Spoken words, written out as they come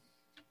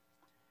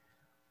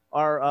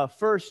Our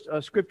first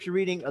scripture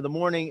reading of the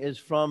morning is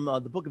from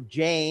the book of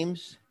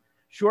James,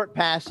 short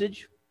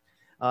passage,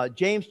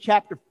 James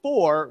chapter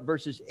 4,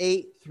 verses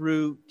 8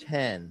 through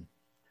 10.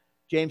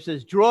 James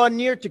says, "Draw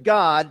near to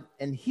God,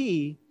 and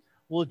he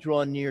will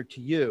draw near to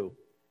you.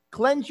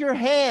 Cleanse your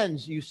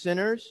hands, you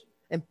sinners,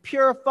 and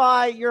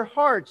purify your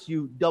hearts,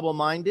 you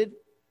double-minded.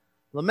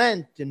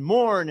 Lament and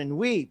mourn and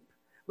weep.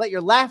 Let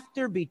your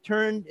laughter be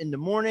turned into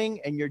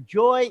mourning and your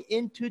joy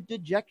into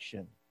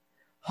dejection.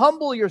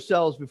 Humble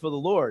yourselves before the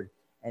Lord,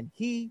 and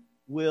he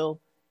will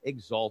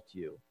exalt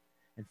you."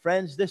 And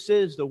friends, this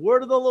is the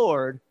word of the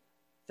Lord.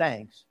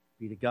 Thanks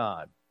be to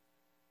God.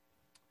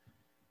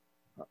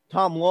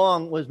 Tom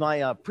Long was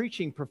my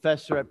preaching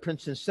professor at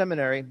Princeton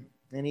Seminary,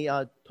 and he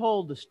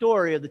told the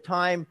story of the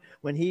time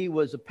when he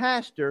was a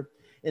pastor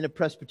in a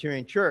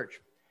Presbyterian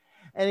church.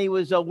 And he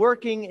was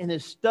working in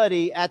his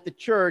study at the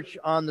church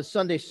on the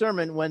Sunday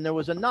sermon when there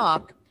was a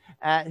knock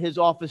at his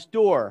office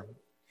door.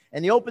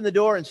 And he opened the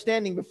door, and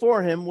standing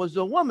before him was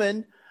a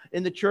woman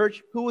in the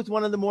church who was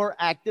one of the more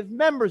active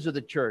members of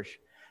the church.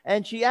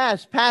 And she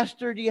asked,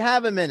 "Pastor, do you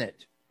have a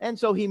minute?" And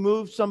so he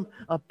moved some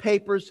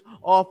papers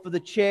off of the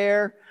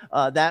chair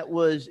that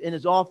was in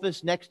his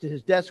office next to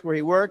his desk where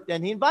he worked,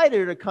 and he invited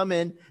her to come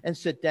in and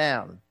sit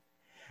down.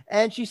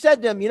 And she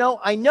said to him,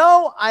 I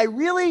know I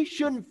really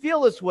shouldn't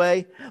feel this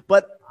way,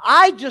 but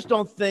I just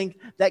don't think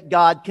that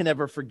God can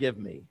ever forgive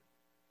me."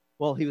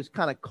 Well, he was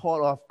kind of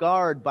caught off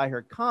guard by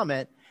her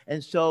comment,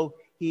 and so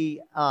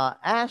he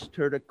asked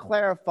her to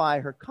clarify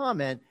her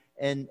comment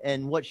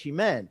and what she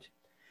meant.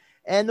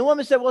 And the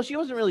woman said, well, she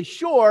wasn't really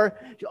sure,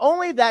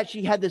 only that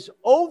she had this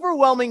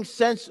overwhelming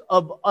sense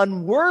of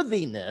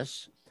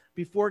unworthiness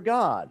before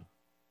God.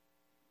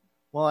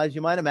 Well, as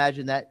you might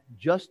imagine, that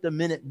just a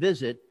minute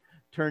visit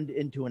turned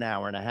into an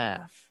hour and a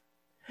half.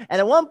 And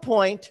at one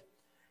point,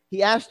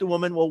 he asked the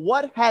woman, well,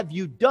 what have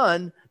you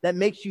done that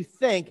makes you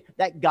think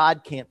that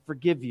God can't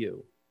forgive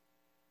you?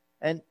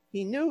 And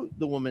he knew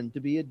the woman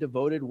to be a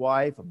devoted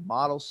wife, a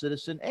model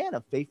citizen, and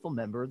a faithful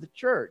member of the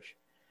church.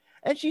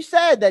 And she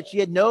said that she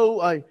had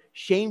no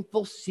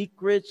shameful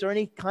secrets or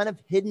any kind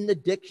of hidden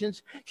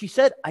addictions. She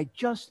said, "I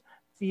just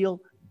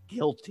feel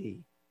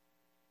guilty."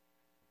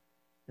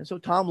 And so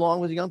Tom Long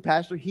was a young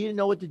pastor. He didn't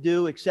know what to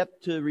do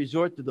except to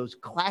resort to those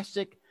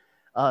classic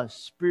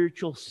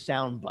spiritual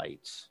sound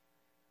bites.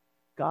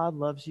 God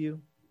loves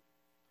you.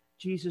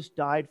 Jesus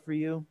died for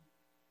you.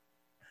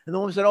 And the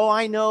woman said, "Oh,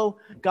 I know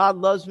God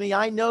loves me.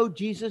 I know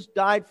Jesus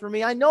died for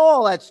me. I know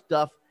all that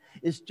stuff.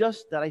 It's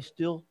just that I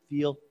still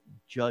feel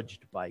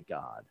judged by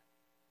God."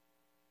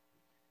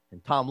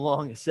 And Tom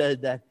Long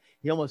said that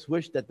he almost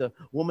wished that the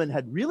woman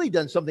had really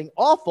done something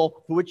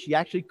awful for which she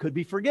actually could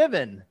be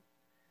forgiven.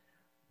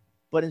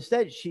 But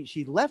instead,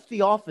 she left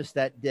the office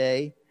that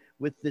day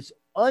with this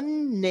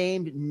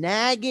unnamed,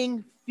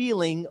 nagging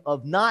feeling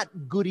of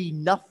not good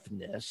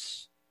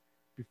enoughness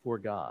before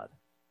God.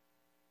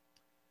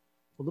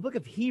 Well, the book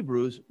of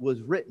Hebrews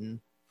was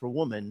written for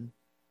women,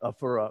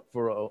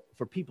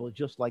 for people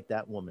just like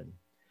that woman.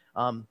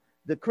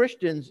 The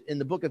Christians in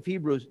the book of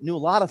Hebrews knew a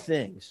lot of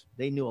things.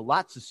 They knew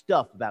lots of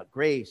stuff about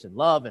grace and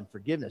love and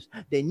forgiveness.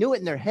 They knew it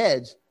in their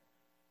heads,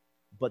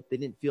 but they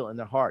didn't feel it in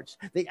their hearts.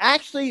 They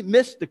actually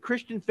missed the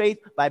Christian faith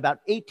by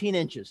about 18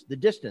 inches, the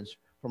distance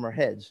from our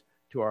heads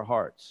to our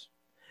hearts.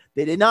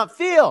 They did not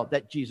feel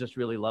that Jesus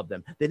really loved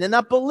them. They did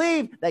not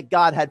believe that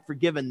God had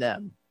forgiven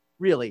them,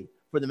 really,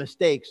 for the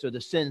mistakes or the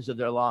sins of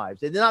their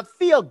lives. They did not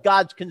feel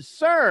God's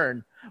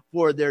concern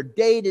for their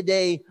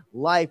day-to-day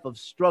life of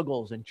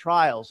struggles and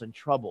trials and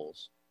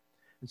troubles.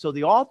 And so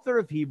the author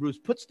of Hebrews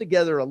puts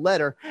together a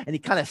letter, and he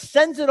kind of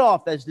sends it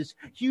off as this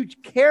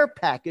huge care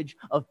package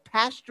of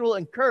pastoral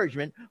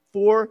encouragement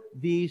for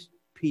these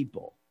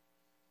people.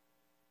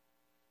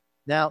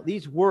 Now,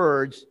 these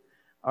words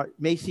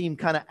may seem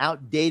kind of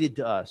outdated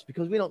to us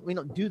because we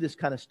don't do this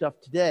kind of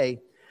stuff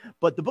today.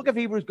 But the book of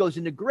Hebrews goes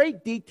into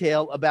great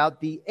detail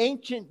about the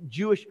ancient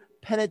Jewish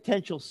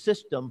penitential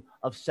system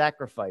of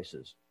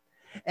sacrifices.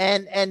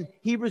 And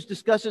Hebrews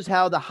discusses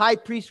how the high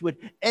priest would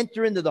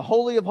enter into the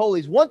Holy of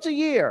Holies once a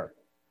year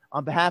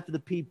on behalf of the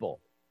people.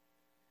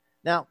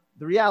 Now,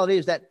 the reality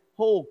is that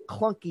whole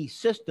clunky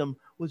system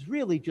was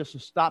really just a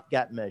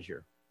stopgap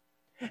measure.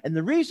 And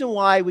the reason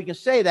why we can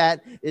say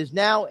that is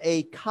now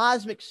a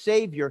cosmic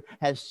Savior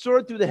has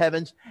soared through the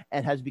heavens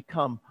and has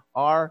become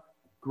our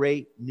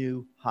great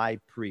new high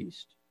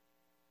priest.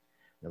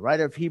 The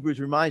writer of Hebrews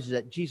reminds us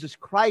that Jesus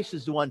Christ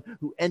is the one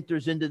who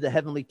enters into the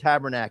heavenly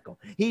tabernacle.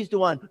 He's the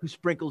one who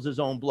sprinkles his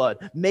own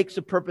blood, makes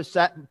a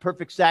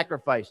perfect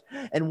sacrifice,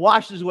 and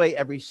washes away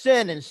every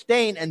sin and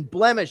stain and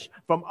blemish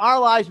from our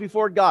lives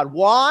before God.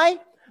 Why?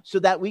 So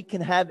that we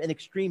can have an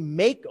extreme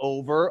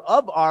makeover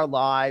of our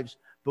lives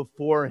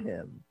before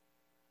him.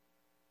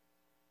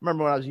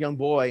 Remember when I was a young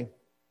boy and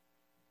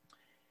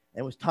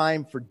it was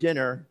time for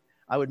dinner,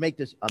 I would make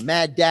a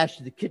mad dash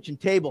to the kitchen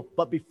table.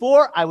 But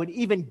before I would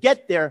even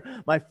get there,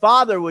 my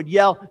father would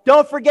yell,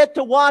 "Don't forget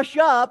to wash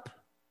up."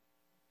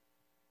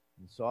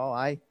 And so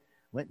I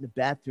went in the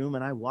bathroom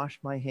and I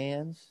washed my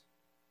hands,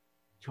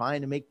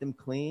 trying to make them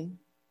clean.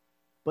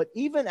 But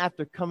even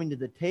after coming to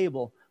the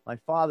table, my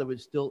father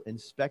would still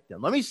inspect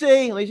them. Let me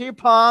see your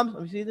palms.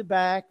 Let me see the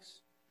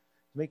backs.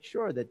 To make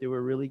sure that they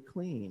were really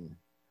clean.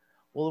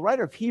 Well, the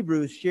writer of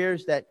Hebrews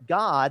shares that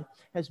God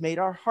has made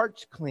our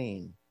hearts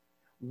clean,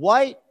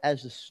 white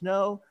as the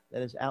snow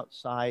that is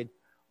outside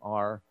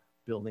our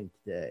building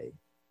today.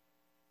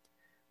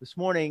 This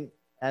morning,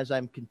 as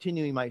I'm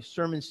continuing my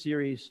sermon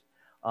series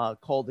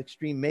called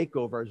Extreme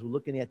Makeovers, we're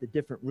looking at the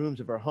different rooms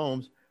of our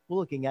homes. We're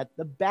looking at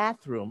the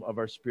bathroom of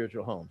our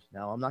spiritual homes.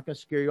 Now, I'm not going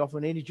to scare you off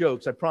with any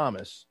jokes, I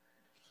promise.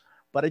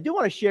 But I do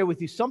want to share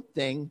with you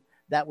something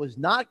that was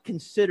not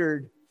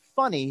considered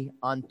funny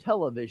on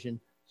television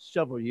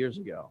several years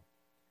ago.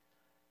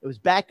 It was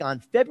back on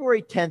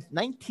February 10th,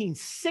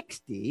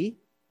 1960,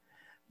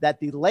 that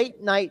the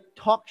late night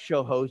talk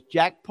show host,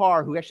 Jack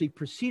Paar, who actually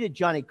preceded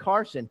Johnny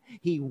Carson,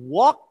 he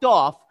walked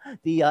off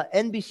the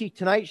NBC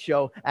Tonight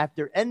Show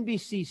after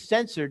NBC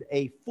censored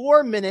a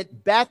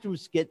 4-minute bathroom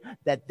skit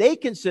that they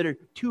considered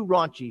too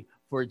raunchy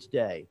for its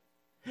day.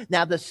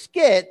 Now, the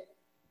skit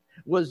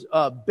was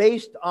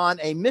based on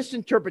a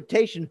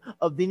misinterpretation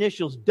of the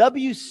initials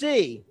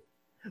WC,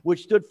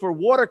 which stood for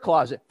water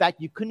closet. In fact,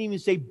 you couldn't even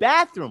say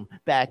bathroom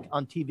back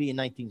on TV in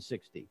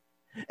 1960.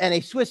 And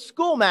a Swiss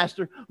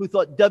schoolmaster who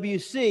thought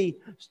WC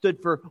stood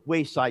for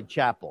Wayside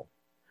Chapel.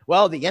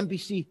 Well, the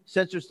NBC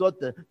censors thought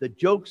the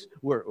jokes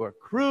were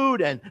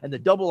crude and the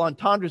double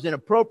entendres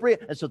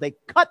inappropriate, and so they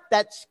cut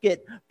that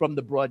skit from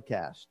the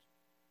broadcast.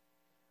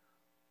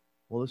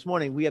 Well, this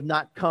morning we have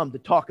not come to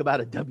talk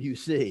about a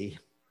WC.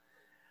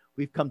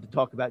 We've come to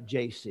talk about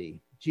JC,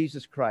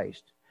 Jesus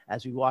Christ,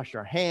 as we wash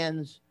our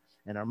hands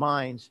and our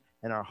minds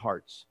and our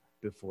hearts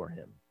before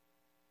him.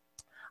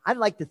 I'd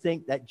like to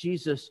think that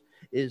Jesus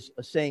is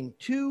saying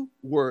two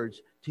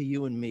words to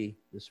you and me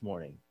this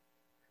morning.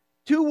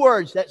 Two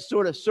words that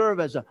sort of serve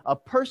as a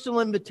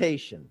personal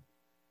invitation.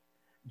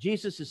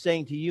 Jesus is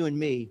saying to you and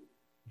me,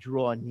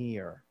 draw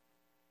near.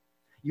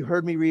 You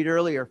heard me read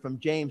earlier from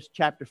James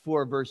chapter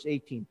 4, verse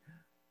 18.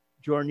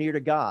 Draw near to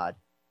God,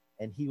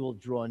 and he will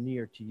draw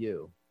near to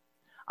you.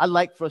 I'd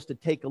like for us to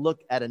take a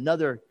look at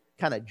another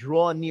kind of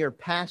draw near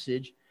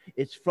passage.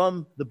 It's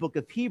from the book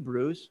of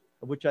Hebrews,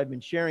 of which I've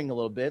been sharing a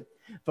little bit,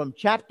 from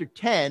chapter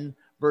 10,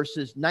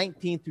 verses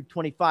 19 through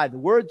 25. The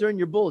words are in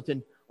your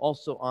bulletin,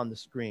 also on the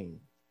screen.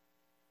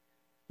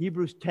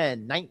 Hebrews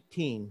 10,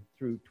 19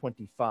 through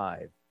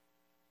 25.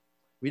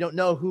 We don't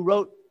know who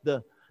wrote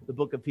the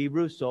book of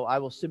Hebrews, so I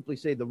will simply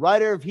say the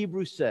writer of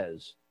Hebrews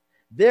says,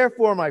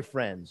 "Therefore, my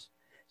friends,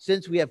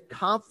 since we have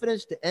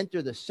confidence to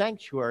enter the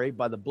sanctuary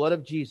by the blood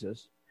of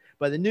Jesus,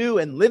 by the new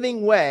and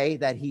living way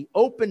that he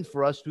opened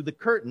for us through the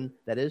curtain,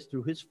 that is,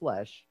 through his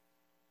flesh,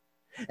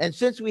 and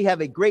since we have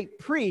a great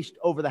priest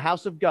over the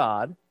house of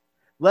God,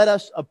 let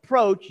us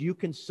approach." You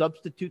can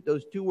substitute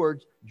those two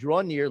words,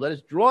 draw near. Let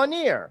us draw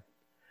near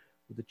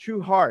with a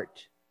true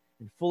heart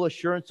and full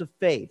assurance of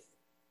faith,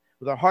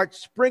 with our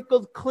hearts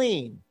sprinkled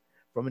clean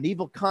from an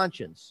evil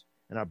conscience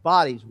and our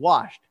bodies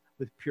washed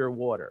with pure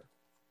water.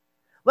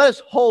 Let us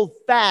hold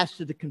fast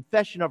to the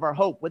confession of our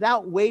hope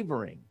without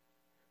wavering,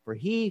 for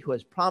he who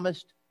has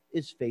promised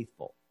is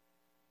faithful.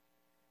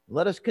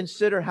 Let us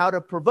consider how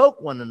to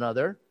provoke one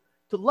another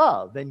to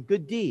love and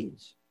good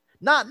deeds,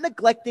 not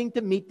neglecting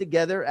to meet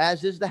together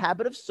as is the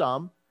habit of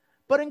some,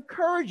 but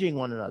encouraging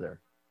one another,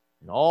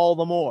 and all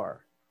the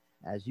more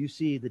as you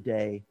see the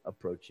day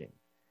approaching.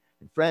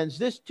 And friends,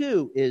 this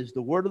too is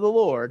the word of the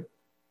Lord.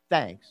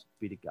 Thanks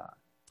be to God.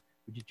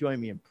 Would you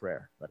join me in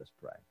prayer? Let us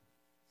pray.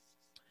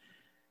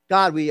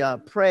 God, we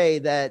pray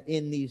that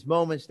in these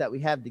moments that we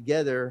have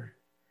together,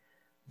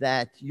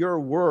 that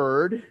your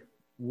word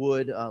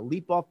would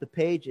leap off the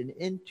page and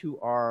into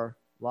our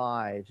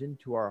lives,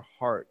 into our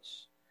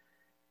hearts,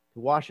 to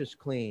wash us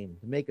clean,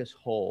 to make us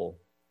whole,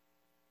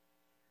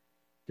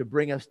 to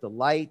bring us the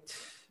light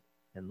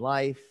and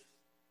life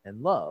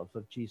and love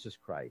of Jesus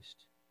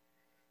Christ,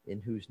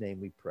 in whose name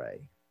we pray.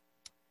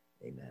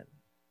 Amen.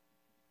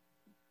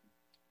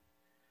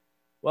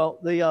 Well,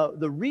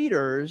 the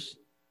readers,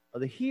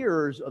 the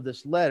hearers of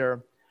this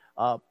letter,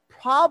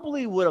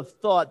 probably would have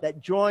thought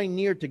that drawing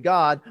near to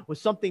God was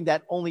something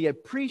that only a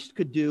priest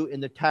could do in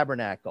the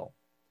tabernacle.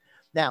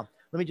 Now,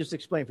 let me just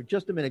explain for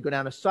just a minute, go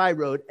down a side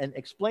road and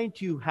explain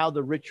to you how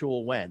the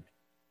ritual went.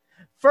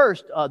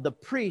 First, the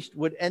priest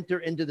would enter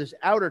into this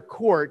outer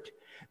court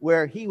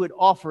where he would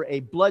offer a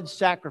blood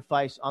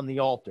sacrifice on the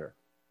altar.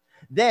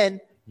 Then,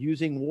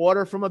 using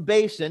water from a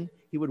basin,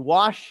 he would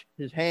wash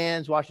his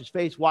hands, wash his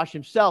face, wash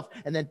himself,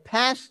 and then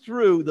pass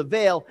through the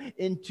veil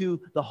into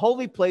the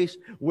holy place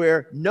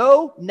where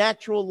no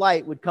natural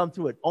light would come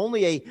through it.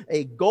 Only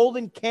a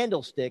golden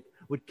candlestick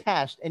would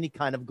cast any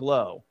kind of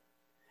glow.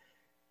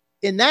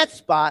 In that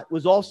spot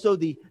was also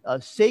the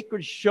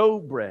sacred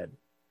showbread,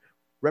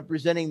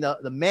 representing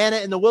the manna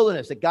in the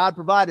wilderness that God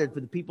provided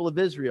for the people of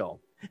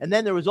Israel. And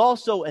then there was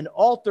also an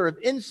altar of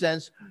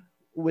incense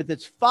with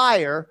its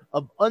fire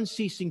of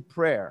unceasing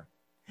prayer.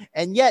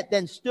 And yet,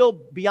 then still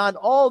beyond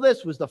all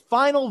this was the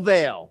final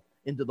veil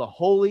into the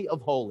Holy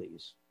of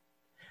Holies.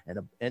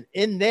 And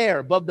in there,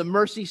 above the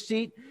mercy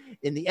seat,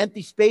 in the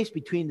empty space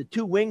between the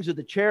two wings of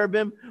the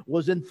cherubim,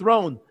 was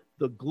enthroned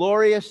the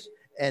glorious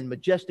and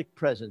majestic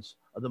presence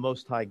of the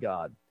Most High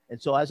God.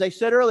 And so, as I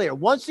said earlier,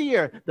 once a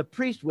year, the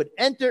priest would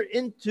enter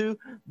into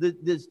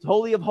this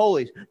Holy of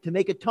Holies to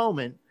make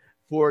atonement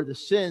for the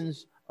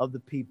sins of the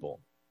people.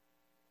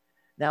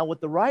 Now,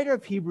 what the writer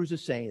of Hebrews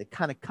is saying, to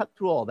kind of cut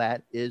through all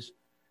that, is,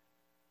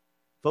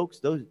 folks,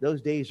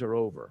 those days are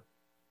over.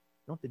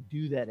 You don't have to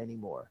do that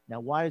anymore. Now,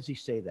 why does he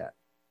say that?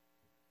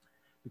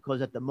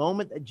 Because at the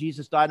moment that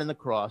Jesus died on the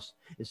cross,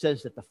 it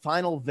says that the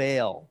final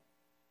veil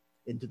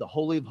into the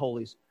Holy of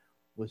Holies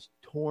was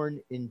torn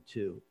in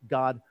two.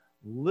 God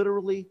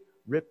literally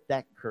ripped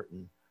that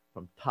curtain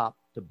from top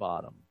to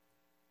bottom.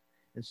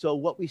 And so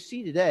what we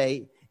see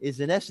today is,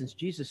 in essence,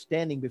 Jesus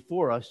standing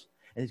before us,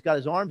 and he's got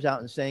his arms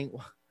out and saying,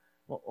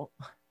 well,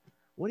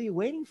 what are you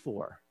waiting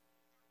for?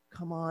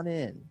 Come on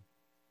in.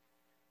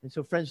 And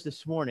so, friends,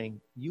 this morning,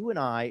 you and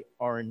I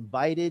are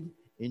invited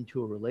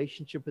into a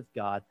relationship with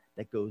God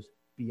that goes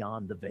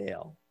beyond the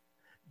veil.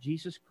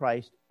 Jesus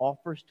Christ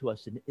offers to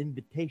us an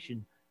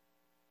invitation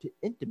to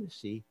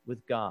intimacy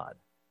with God.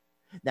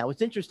 Now,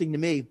 what's interesting to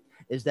me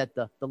is that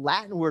the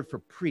Latin word for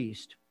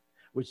priest,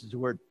 which is the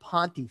word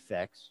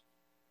pontifex,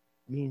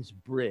 means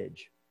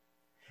bridge.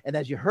 And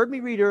as you heard me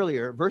read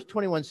earlier, verse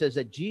 21 says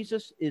that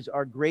Jesus is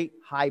our great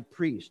high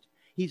priest.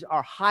 He's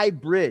our high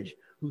bridge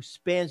who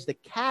spans the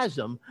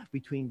chasm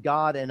between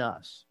God and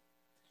us.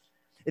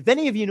 If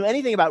any of you know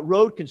anything about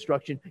road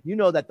construction, you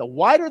know that the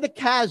wider the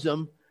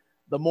chasm,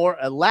 the more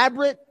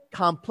elaborate,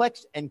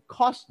 complex, and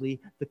costly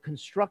the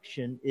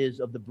construction is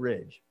of the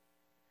bridge.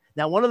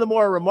 Now, one of the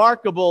more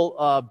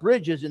remarkable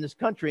bridges in this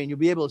country, and you'll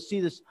be able to see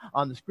this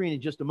on the screen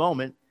in just a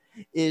moment,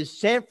 is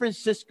San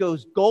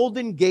Francisco's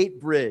Golden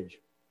Gate Bridge.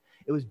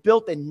 It was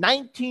built in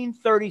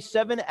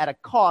 1937 at a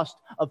cost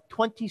of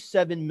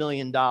 $27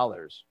 million.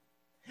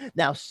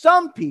 Now,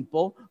 some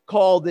people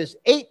call this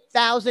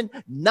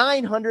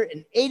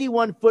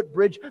 8,981-foot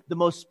bridge the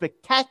most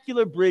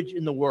spectacular bridge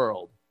in the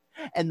world.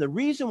 And the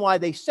reason why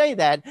they say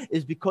that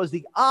is because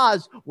the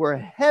odds were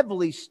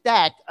heavily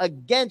stacked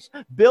against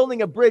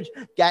building a bridge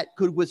that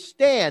could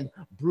withstand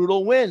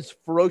brutal winds,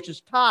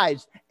 ferocious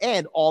tides,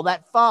 and all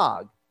that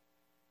fog.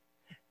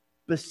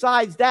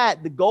 Besides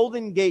that, the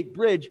Golden Gate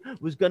Bridge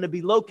was going to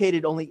be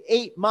located only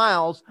 8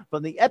 miles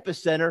from the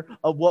epicenter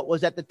of what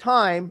was at the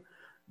time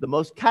the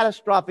most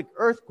catastrophic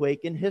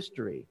earthquake in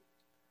history.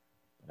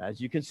 But as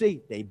you can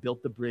see, they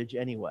built the bridge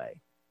anyway.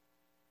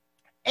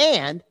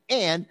 And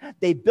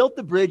they built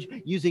the bridge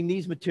using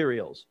these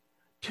materials.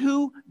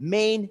 2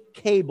 main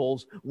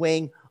cables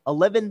weighing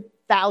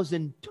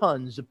 11,000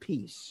 tons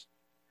apiece.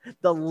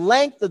 The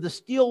length of the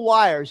steel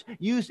wires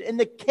used in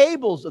the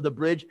cables of the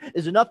bridge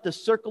is enough to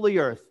circle the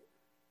earth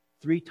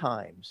 3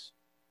 times.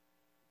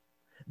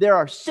 There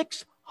are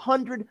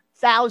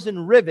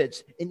 600,000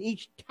 rivets in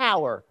each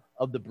tower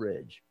of the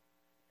bridge.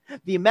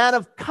 The amount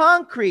of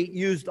concrete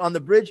used on the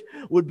bridge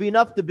would be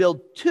enough to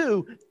build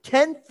 2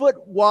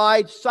 10-foot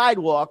wide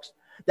sidewalks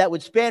that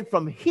would span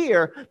from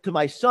here to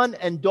my son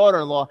and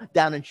daughter-in-law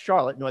down in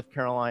Charlotte, North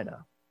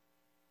Carolina.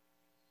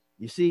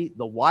 You see,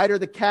 the wider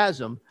the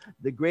chasm,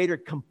 the greater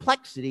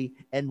complexity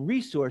and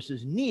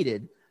resources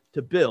needed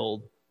to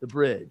build the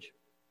bridge.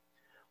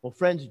 Well,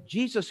 friends,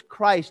 Jesus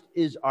Christ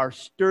is our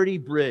sturdy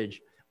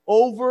bridge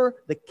over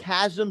the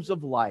chasms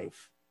of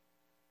life.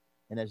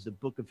 And as the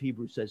book of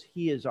Hebrews says,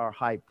 he is our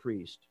high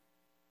priest.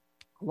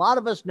 A lot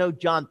of us know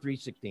John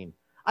 3:16.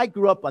 I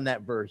grew up on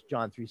that verse,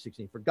 John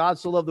 3:16. For God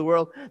so loved the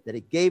world that he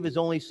gave his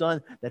only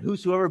son, that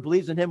whosoever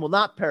believes in him will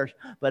not perish,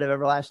 but have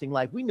everlasting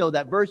life. We know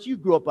that verse. You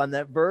grew up on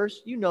that verse.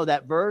 You know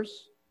that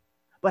verse.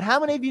 But how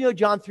many of you know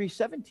John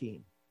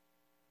 3:17?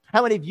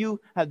 How many of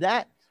you have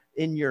that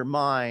in your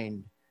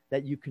mind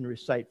that you can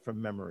recite from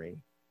memory?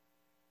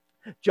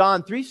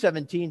 John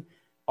 3:17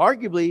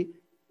 arguably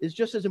is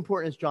just as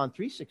important as John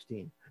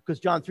 3:16. Because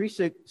John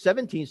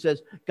 3:17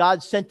 says,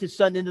 God sent his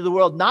son into the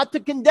world not to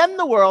condemn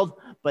the world,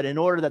 but in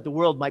order that the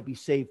world might be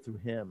saved through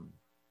him.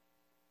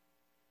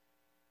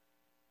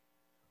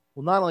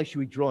 Well, not only should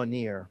we draw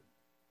near,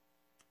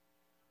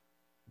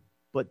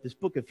 but this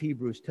book of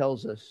Hebrews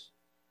tells us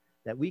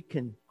that we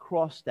can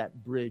cross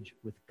that bridge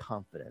with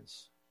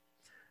confidence.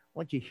 I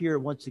want you to hear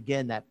once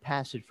again that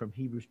passage from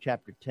Hebrews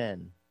chapter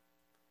 10.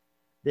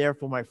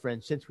 Therefore, my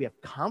friends, since we have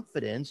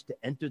confidence to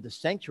enter the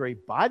sanctuary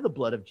by the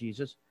blood of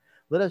Jesus,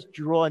 let us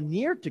draw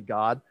near to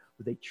God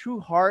with a true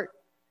heart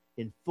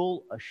in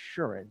full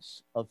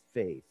assurance of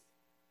faith.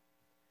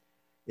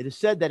 It is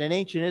said that in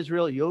ancient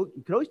Israel, you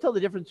could always tell the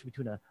difference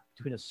between a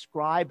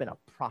scribe and a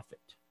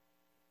prophet.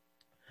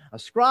 A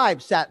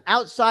scribe sat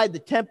outside the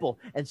temple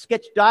and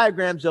sketched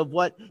diagrams of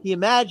what he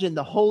imagined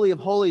the Holy of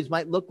Holies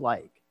might look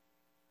like.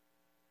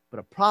 But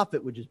a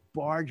prophet would just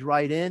barge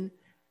right in,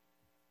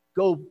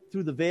 go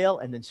through the veil,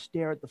 and then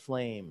stare at the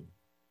flame.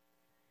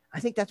 I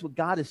think that's what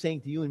God is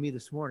saying to you and me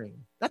this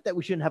morning. Not that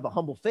we shouldn't have a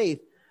humble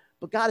faith,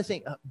 but God is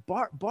saying,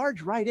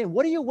 barge right in.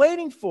 What are you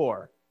waiting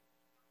for?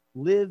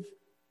 Live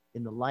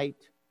in the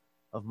light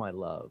of my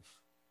love.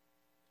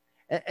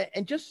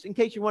 And just in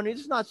case you're wondering,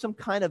 this is not some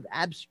kind of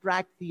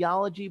abstract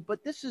theology,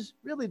 but this is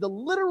really the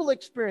literal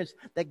experience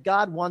that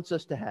God wants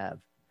us to have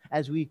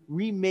as we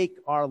remake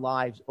our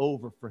lives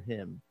over for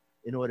him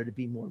in order to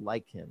be more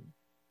like him.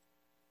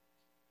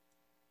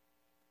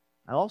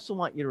 I also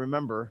want you to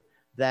remember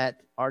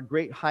that our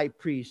great high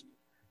priest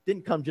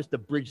didn't come just to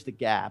bridge the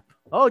gap.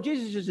 Oh,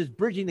 Jesus is just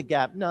bridging the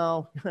gap.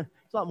 No,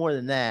 it's a lot more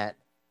than that.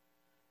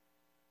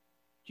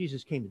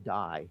 Jesus came to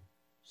die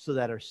so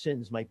that our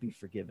sins might be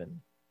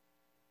forgiven.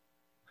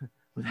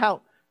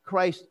 Without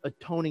Christ's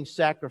atoning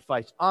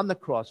sacrifice on the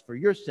cross for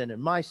your sin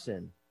and my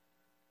sin,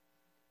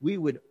 we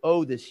would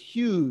owe this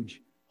huge,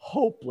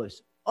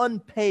 hopeless,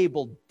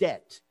 unpayable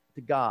debt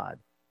to God.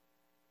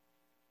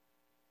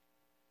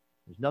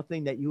 There's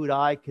nothing that you and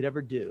I could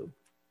ever do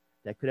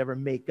that could ever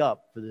make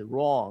up for the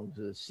wrongs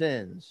or the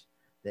sins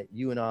that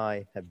you and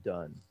I have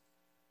done.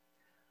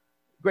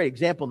 A great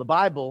example in the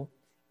Bible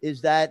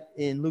is that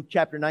in Luke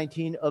chapter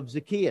 19 of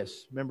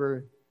Zacchaeus.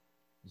 Remember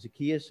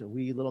Zacchaeus, a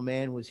wee little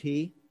man was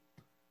he.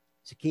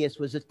 Zacchaeus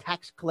was a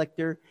tax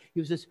collector. He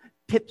was this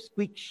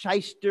pipsqueak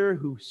shyster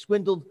who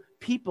swindled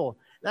people.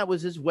 That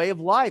was his way of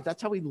life.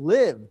 That's how he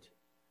lived.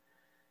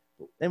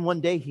 Then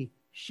one day he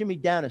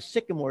shimmied down a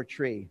sycamore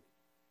tree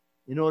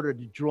in order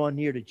to draw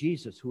near to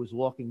Jesus, who was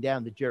walking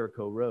down the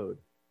Jericho road.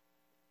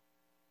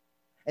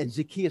 And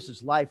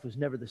Zacchaeus' life was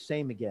never the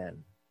same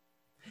again.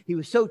 He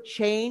was so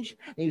changed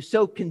and he was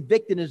so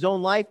convicted in his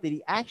own life that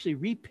he actually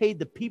repaid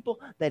the people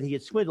that he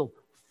had swindled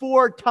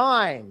 4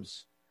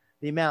 times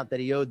the amount that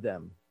he owed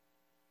them.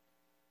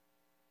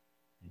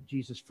 And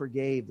Jesus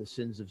forgave the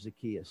sins of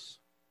Zacchaeus.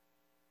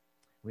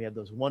 We have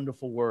those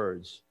wonderful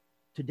words,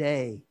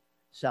 "Today,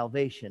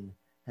 salvation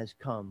has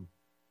come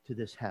to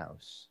this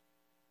house."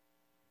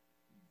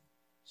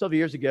 Several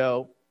years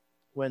ago,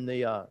 when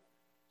the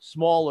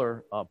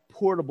smaller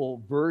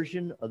portable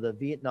version of the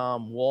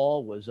Vietnam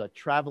Wall was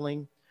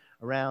traveling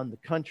around the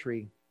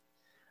country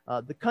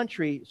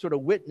sort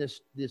of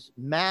witnessed this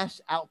mass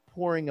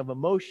outpouring of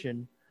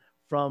emotion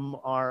from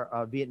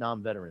our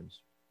Vietnam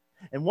veterans.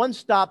 And one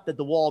stop that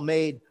the wall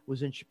made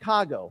was in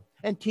Chicago.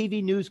 And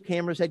TV news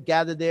cameras had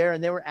gathered there,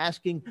 and they were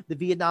asking the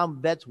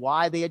Vietnam vets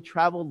why they had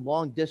traveled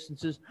long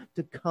distances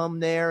to come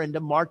there and to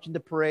march in the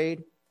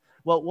parade.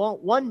 Well,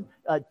 one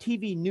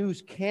TV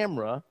news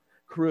camera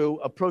crew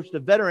approached a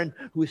veteran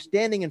who was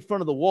standing in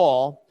front of the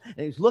wall, and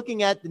he was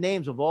looking at the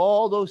names of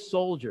all those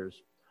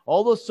soldiers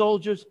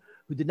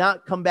who did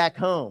not come back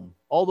home,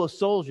 all those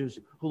soldiers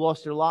who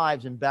lost their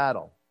lives in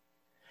battle.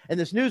 And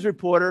this news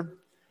reporter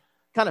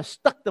kind of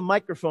stuck the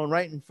microphone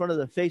right in front of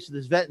the face of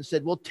this vet and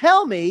said, "Well,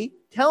 tell me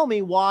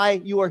why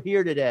you are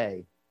here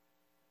today."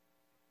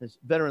 This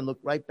veteran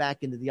looked right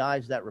back into the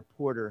eyes of that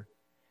reporter.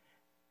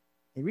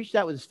 He reached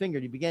out with his finger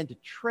and he began to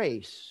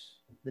trace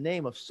the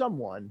name of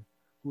someone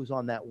who was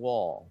on that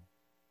wall.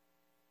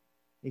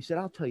 He said,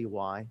 "I'll tell you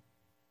why.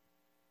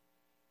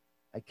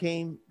 I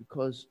came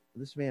because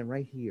of this man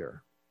right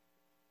here."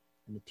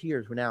 And the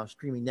tears were now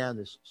streaming down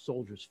this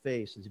soldier's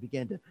face as he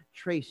began to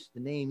trace the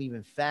name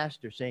even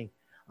faster, saying,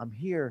 "I'm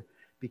here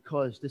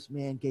because this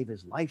man gave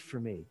his life for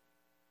me."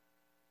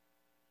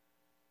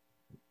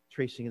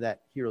 Tracing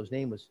that hero's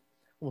name was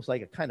almost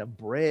like a kind of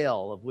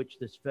braille of which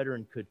this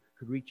veteran could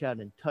reach out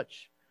and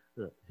touch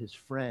his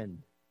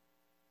friend.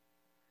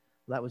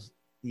 Well, that was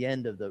the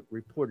end of the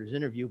reporter's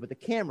interview, but the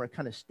camera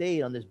kind of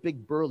stayed on this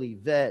big burly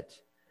vet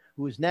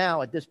who was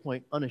now at this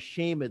point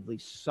unashamedly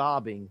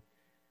sobbing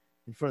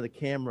in front of the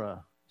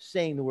camera,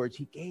 saying the words,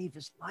 "He gave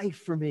his life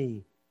for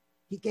me.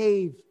 He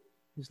gave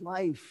his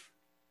life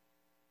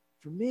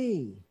for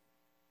me."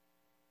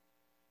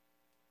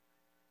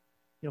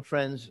 You know,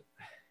 friends,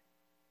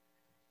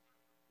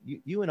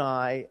 you and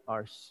I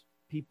are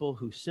people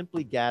who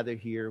simply gather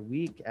here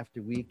week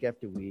after week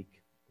after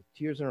week with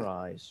tears in our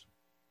eyes,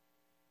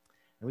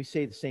 and we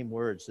say the same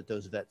words that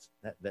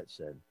that vet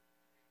said.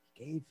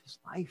 He gave his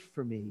life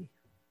for me.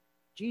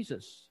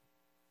 Jesus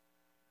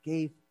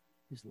gave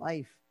his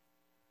life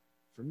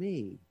for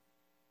me.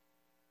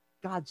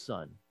 God's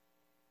Son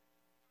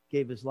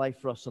gave his life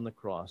for us on the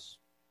cross.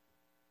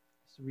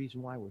 That's the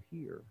reason why we're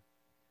here.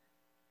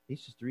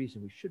 This is the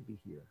reason we should be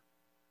here.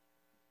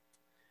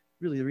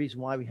 Really the reason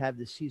why we have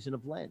this season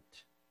of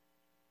Lent.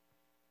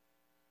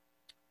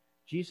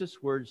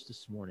 Jesus' words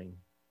this morning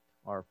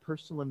are a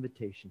personal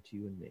invitation to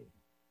you and me.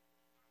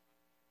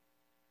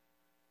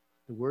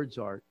 The words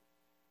are,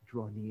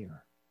 "Draw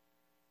near."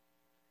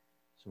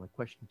 So my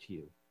question to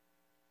you,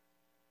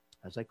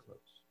 as I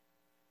close,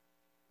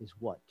 is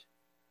what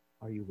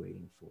are you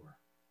waiting for?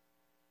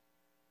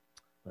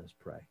 Let us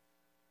pray.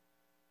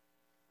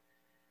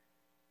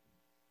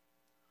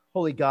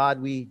 Holy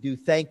God, we do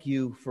thank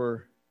you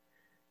for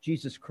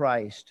Jesus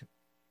Christ,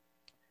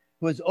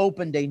 who has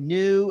opened a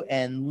new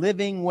and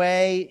living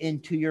way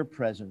into your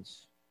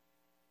presence.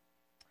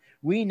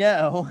 We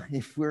know,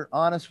 if we're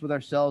honest with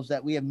ourselves,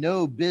 that we have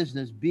no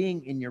business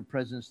being in your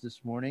presence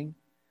this morning.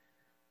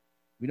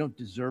 We don't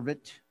deserve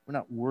it. We're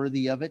not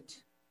worthy of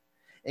it,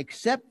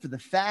 except for the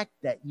fact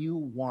that you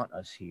want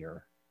us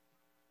here,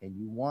 and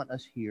you want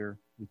us here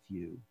with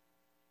you.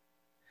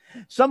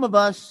 Some of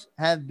us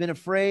have been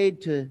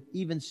afraid to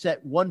even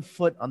set one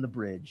foot on the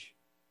bridge.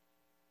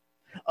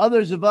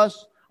 Others of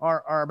us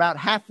are about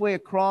halfway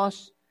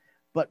across,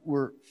 but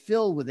we're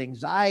filled with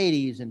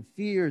anxieties and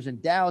fears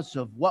and doubts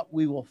of what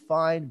we will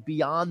find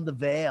beyond the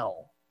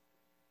veil.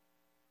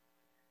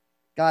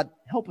 God,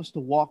 help us to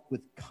walk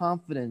with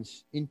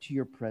confidence into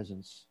your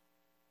presence.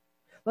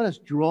 Let us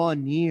draw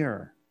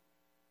near.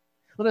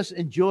 Let us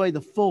enjoy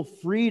the full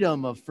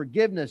freedom of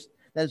forgiveness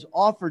that is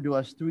offered to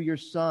us through your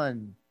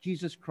Son,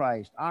 Jesus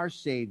Christ, our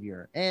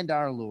Savior and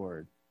our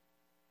Lord.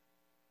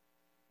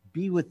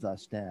 Be with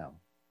us now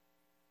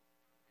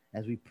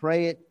as we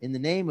pray it in the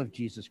name of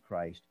Jesus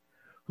Christ,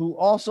 who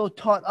also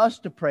taught us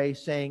to pray,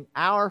 saying,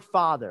 Our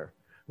Father,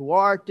 who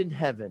art in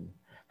heaven,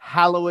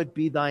 hallowed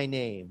be thy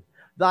name.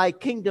 Thy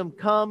kingdom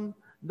come,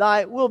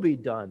 thy will be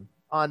done,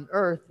 on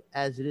earth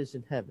as it is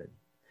in heaven.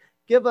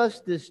 Give us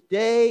this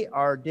day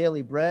our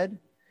daily bread,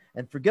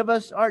 and forgive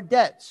us our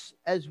debts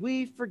as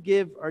we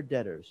forgive our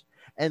debtors.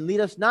 And lead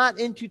us not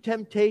into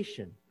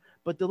temptation,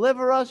 but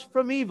deliver us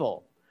from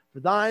evil. For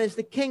thine is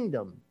the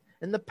kingdom,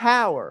 and the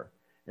power,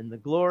 and the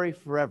glory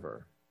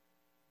forever.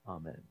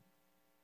 Amen.